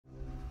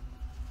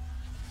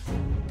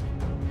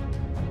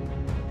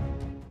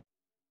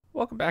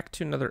Welcome back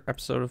to another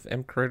episode of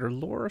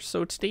MCreator Lore.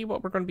 So today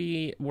what we're going to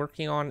be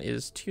working on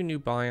is two new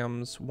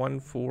biomes. One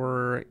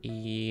for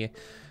a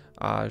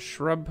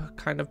shrub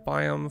kind of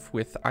biome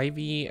with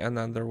ivy, and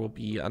then there will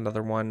be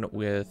another one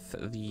with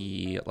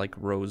the like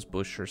rose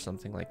bush or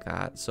something like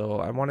that. So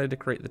I wanted to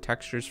create the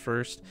textures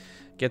first,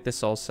 get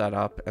this all set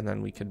up, and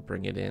then we could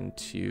bring it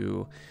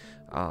into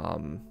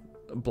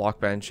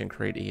Blockbench and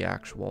create a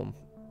actual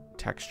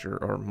texture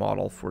or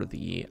model for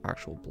the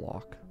actual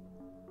block.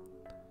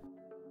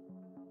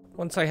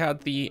 Once I had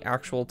the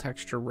actual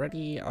texture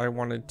ready, I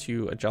wanted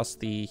to adjust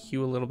the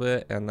hue a little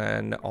bit and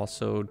then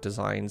also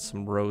design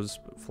some rose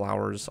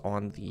flowers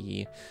on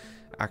the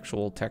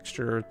actual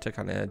texture to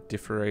kind of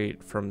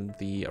differentiate from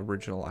the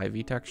original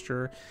ivy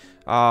texture.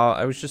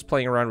 I was just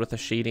playing around with the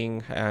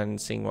shading and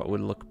seeing what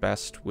would look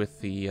best with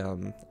the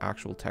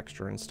actual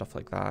texture and stuff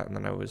like that. And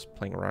then I was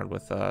playing around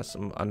with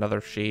another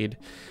shade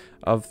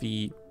of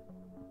the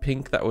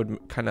pink that would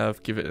kind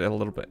of give it a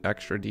little bit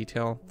extra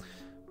detail.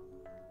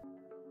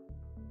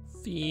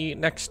 The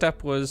next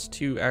step was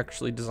to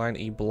actually design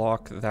a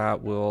block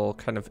that will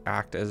kind of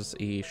act as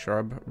a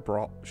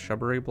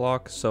shrubbery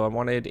block. So I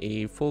wanted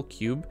a full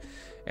cube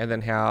and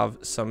then have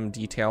some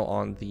detail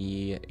on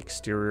the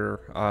exterior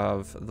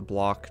of the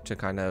block to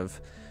kind of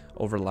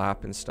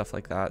overlap and stuff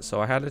like that. So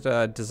I had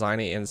to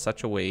design it in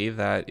such a way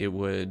that it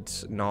would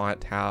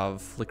not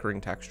have flickering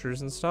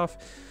textures and stuff.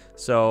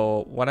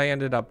 So what I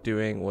ended up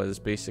doing was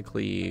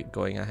basically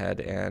going ahead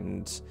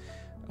and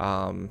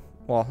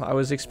well, I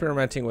was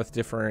experimenting with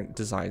different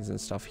designs and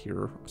stuff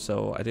here,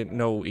 so I didn't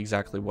know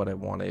exactly what I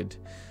wanted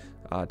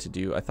to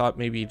do. I thought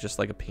maybe just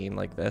like a pane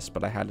like this,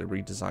 but I had to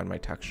redesign my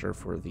texture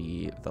for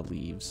the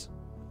leaves.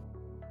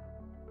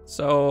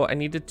 So I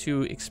needed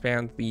to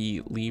expand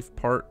the leaf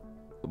part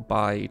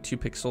by 2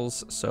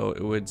 pixels so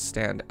it would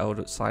stand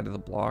outside of the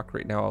block.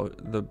 Right now,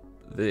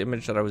 the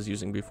image that I was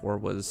using before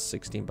was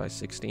 16 by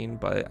 16,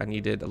 but I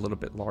needed a little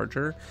bit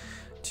larger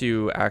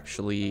to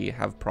actually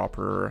have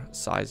proper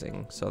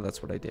sizing, so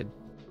that's what I did.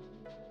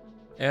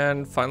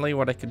 And finally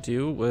what I could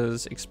do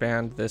was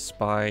expand this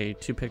by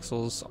 2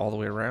 pixels all the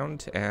way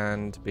around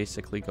and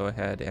basically go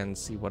ahead and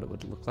see what it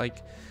would look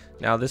like.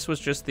 Now this was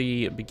just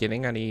the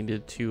beginning. I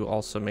needed to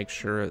also make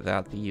sure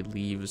that the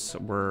leaves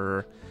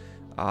were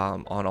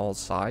on all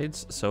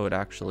sides, so it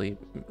actually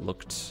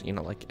looked, you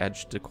know, like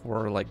edge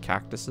decor, like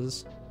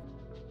cactuses.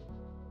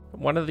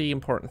 One of the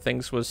important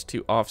things was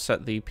to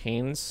offset the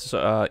panes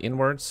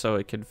inwards so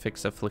it could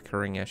fix a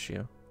flickering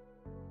issue.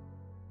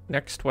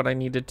 Next, what I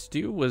needed to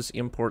do was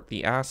import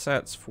the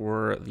assets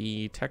for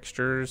the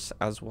textures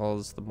as well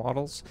as the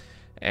models,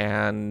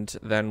 and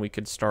then we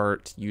could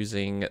start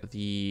using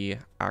the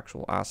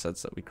actual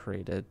assets that we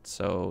created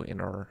so in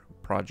our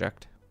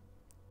project.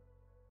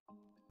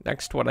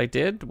 Next, what I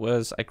did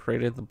was I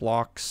created the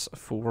blocks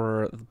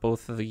for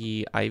both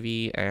the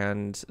ivy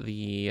and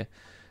the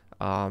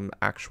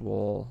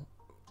actual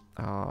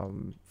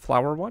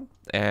flower one,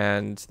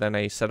 and then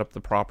I set up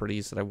the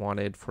properties that I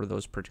wanted for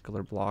those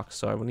particular blocks.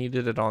 So I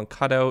needed it on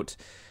cutout,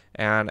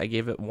 and I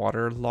gave it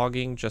water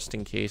logging just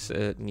in case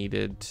it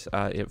needed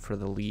it for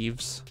the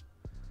leaves.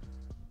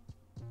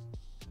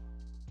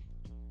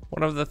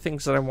 One of the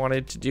things that I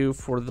wanted to do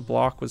for the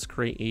block was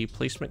create a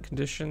placement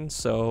condition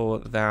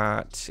so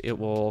that it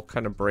will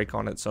kind of break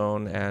on its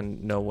own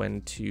and know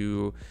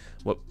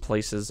what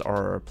places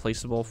are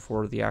placeable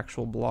for the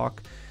actual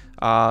block.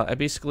 I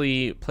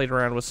basically played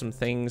around with some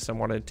things. I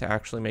wanted to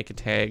actually make a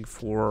tag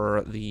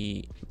for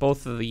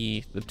both of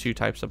the 2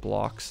 types of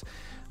blocks,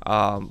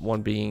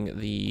 one being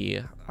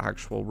the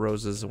actual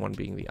roses and one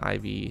being the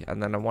ivy,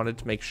 and then I wanted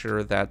to make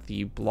sure that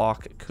the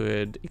block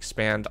could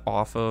expand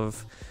off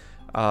of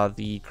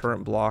the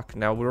current block.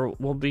 Now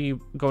we'll be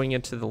going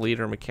into the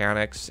later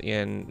mechanics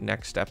in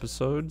next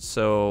episode,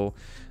 so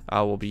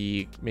we'll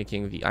be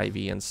making the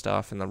ivy and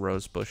stuff and the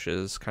rose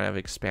bushes kind of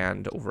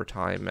expand over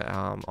time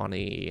on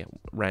a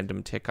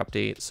random tick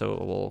update, so it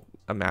will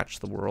match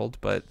the world,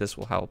 but this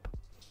will help.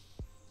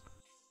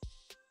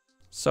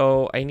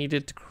 So I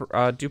needed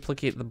to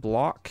duplicate the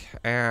block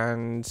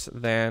and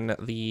then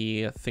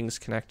the things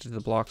connected to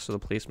the block, so the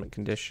placement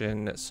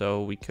condition,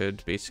 so we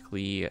could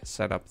basically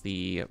set up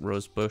the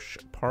rose bush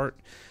part.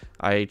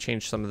 I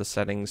changed some of the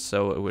settings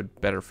so it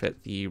would better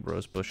fit the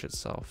rose bush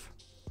itself.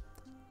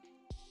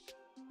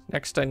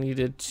 Next, I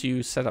needed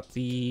to set up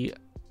the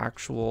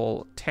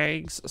actual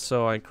tags,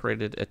 so I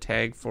created a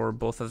tag for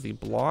both of the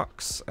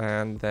blocks,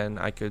 and then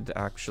I could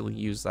actually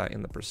use that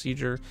in the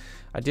procedure.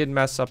 I did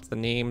mess up the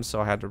name,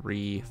 so I had to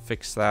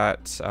refix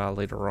that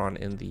later on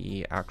in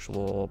the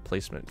actual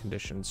placement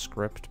condition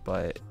script,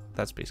 but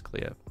that's basically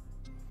it.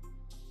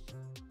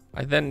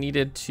 I then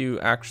needed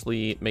to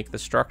actually make the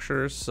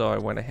structures, so I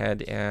went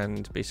ahead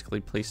and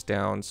basically placed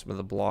down some of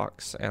the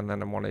blocks, and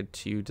then I wanted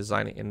to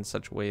design it in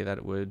such a way that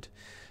it would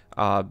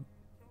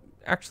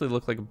actually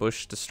look like a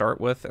bush to start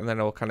with, and then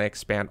it will kind of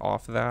expand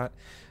off of that.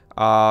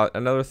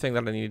 Another thing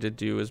that I needed to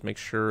do is make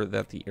sure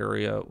that the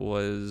area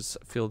was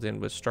filled in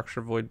with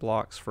structure void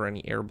blocks for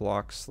any air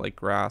blocks like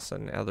grass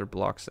and other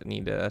blocks that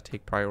need to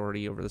take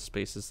priority over the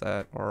spaces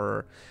that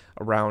are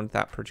around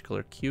that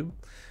particular cube.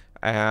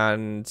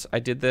 And I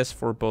did this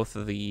for both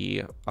of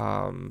the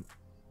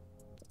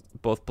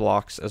both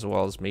blocks, as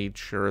well as made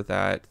sure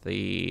that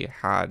they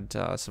had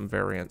some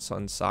variance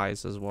on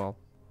size as well.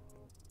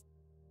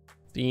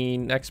 The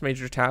next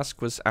major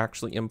task was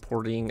actually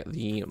importing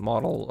the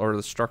model or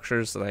the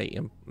structures that I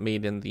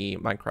made in the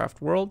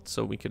Minecraft world,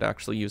 so we could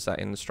actually use that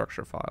in the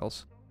structure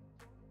files.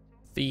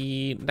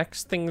 The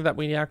next thing that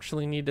we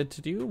actually needed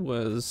to do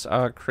was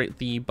create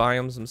the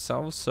biomes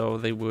themselves, so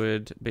they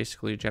would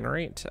basically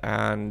generate,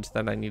 and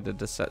then I needed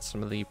to set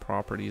some of the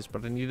properties,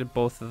 but I needed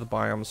both of the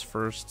biomes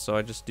first, so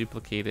I just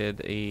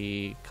duplicated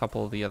a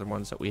couple of the other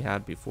ones that we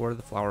had before,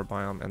 the flower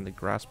biome and the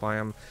grass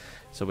biome,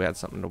 so we had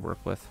something to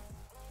work with.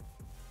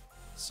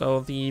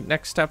 So the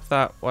next step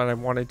that what I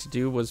wanted to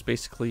do was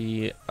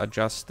basically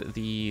adjust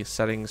the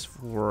settings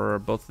for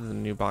both of the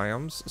new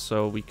biomes,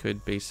 so we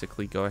could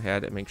basically go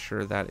ahead and make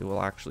sure that it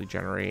will actually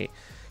generate,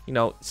 you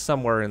know,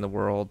 somewhere in the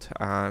world.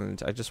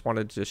 And I just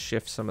wanted to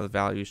shift some of the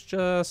values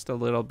just a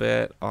little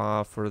bit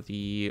for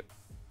the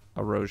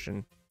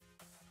erosion.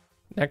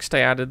 Next, I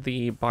added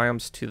the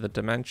biomes to the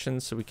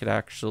dimensions so we could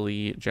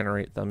actually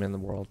generate them in the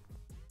world.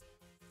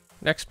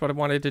 Next, what I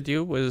wanted to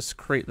do was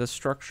create the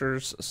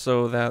structures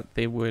so that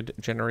they would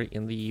generate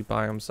in the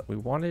biomes that we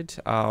wanted.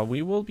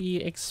 We will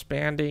be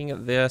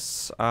expanding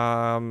this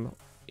in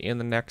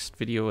the next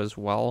video as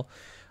well.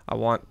 I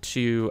want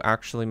to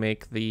actually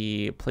make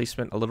the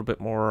placement a little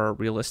bit more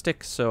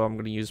realistic, so I'm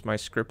going to use my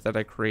script that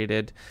I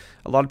created.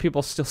 A lot of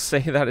people still say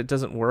that it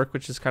doesn't work,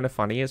 which is kind of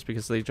funny. It's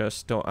because they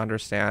just don't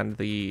understand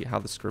how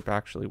the script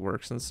actually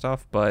works and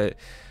stuff, but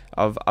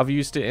I've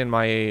used it in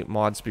my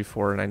mods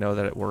before, and I know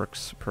that it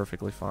works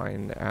perfectly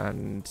fine,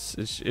 and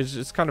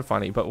it's kind of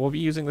funny, but we'll be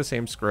using the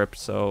same script,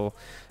 so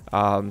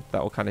that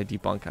will kind of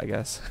debunk, I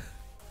guess.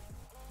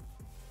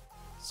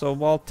 So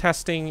while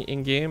testing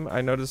in-game,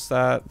 I noticed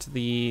that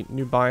the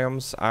new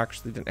biomes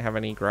actually didn't have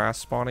any grass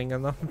spawning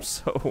in them,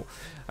 so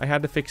I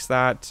had to fix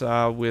that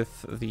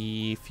with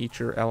the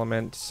feature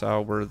element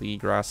where the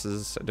grass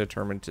is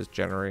determined to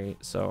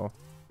generate. So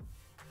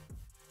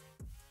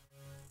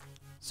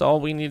all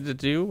we needed to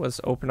do was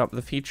open up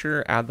the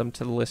feature, add them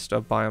to the list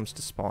of biomes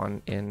to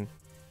spawn in.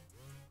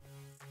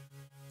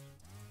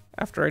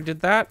 After I did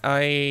that,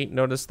 I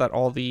noticed that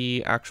all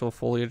the actual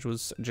foliage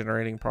was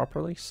generating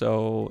properly,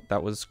 so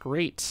that was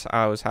great.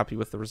 I was happy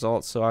with the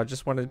results, so I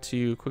just wanted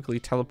to quickly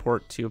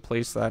teleport to a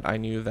place that I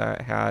knew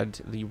that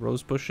had the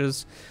rose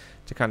bushes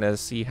to kind of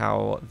see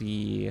how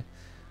the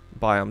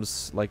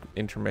biomes like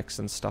intermix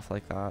and stuff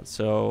like that.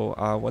 So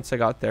once I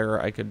got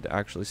there, I could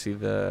actually see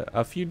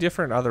a few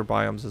different other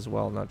biomes as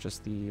well, not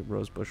just the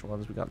rose bush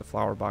ones. We got the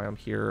flower biome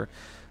here.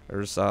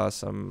 There's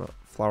some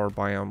flower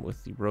biome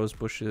with the rose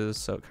bushes,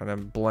 so it kind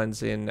of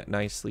blends in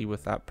nicely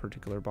with that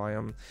particular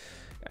biome.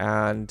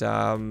 And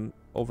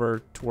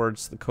over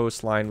towards the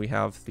coastline, we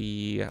have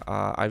the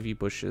ivy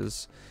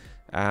bushes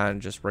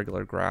and just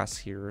regular grass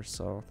here.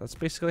 So that's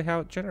basically how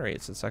it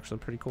generates. It's actually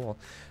pretty cool.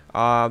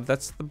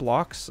 That's the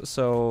blocks,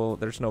 so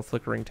there's no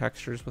flickering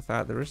textures with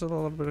that. There is a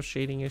little bit of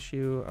shading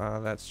issue.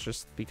 That's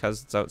just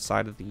because it's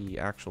outside of the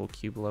actual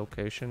cube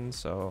location,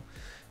 so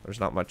there's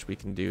not much we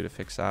can do to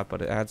fix that,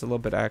 but it adds a little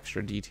bit of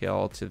extra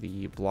detail to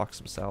the blocks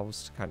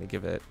themselves to kind of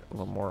give it a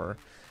little more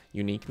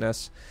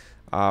uniqueness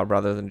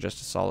rather than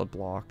just a solid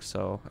block.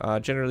 So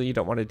generally you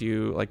don't want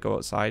to go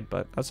outside,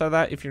 but outside of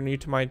that, if you're new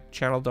to my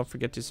channel, don't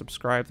forget to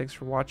subscribe. Thanks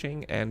for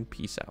watching, and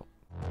peace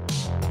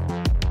out.